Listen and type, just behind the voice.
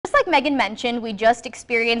like Megan mentioned, we just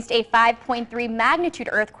experienced a 5.3 magnitude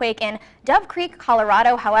earthquake in Dove Creek,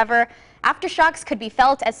 Colorado. However, aftershocks could be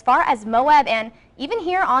felt as far as Moab and even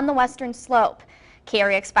here on the western slope.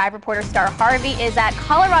 KREX 5 reporter Star Harvey is at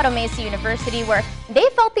Colorado Mesa University, where they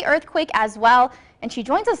felt the earthquake as well, and she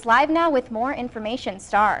joins us live now with more information.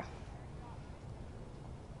 Star.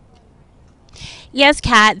 Yes,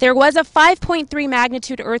 Kat, there was a 5.3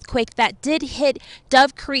 magnitude earthquake that did hit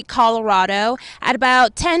Dove Creek, Colorado at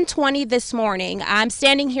about 10:20 this morning. I'm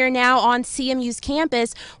standing here now on CMU's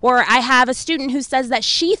campus where I have a student who says that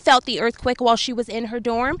she felt the earthquake while she was in her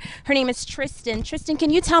dorm. Her name is Tristan. Tristan, can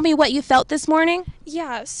you tell me what you felt this morning?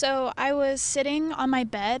 Yeah, so I was sitting on my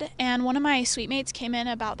bed and one of my suite mates came in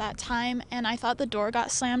about that time and I thought the door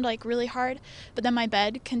got slammed like really hard, but then my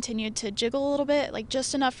bed continued to jiggle a little bit, like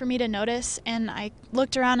just enough for me to notice, and I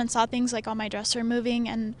looked around and saw things like on my dresser moving,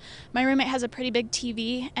 and my roommate has a pretty big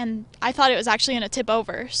TV and I thought it was actually going to tip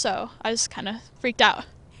over, so I was kind of freaked out.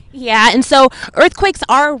 Yeah, and so earthquakes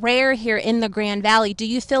are rare here in the Grand Valley. Do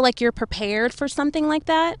you feel like you're prepared for something like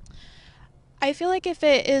that? I feel like if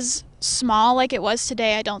it is small like it was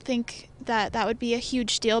today, I don't think that would be a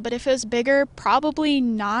huge deal, but if it was bigger, probably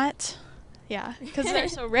not. Yeah, because they're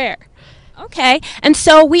so rare. Okay, and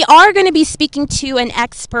so we are going to be speaking to an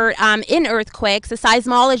expert in earthquakes, a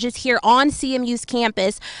seismologist here on CMU's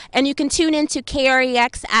campus, and you can tune in to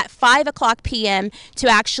KREX at 5 o'clock p.m. to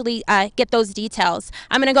actually get those details.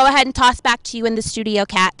 I'm going to go ahead and toss back to you in the studio,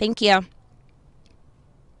 Kat. Thank you.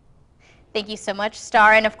 Thank you so much,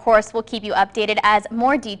 Star, and of course we'll keep you updated as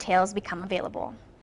more details become available.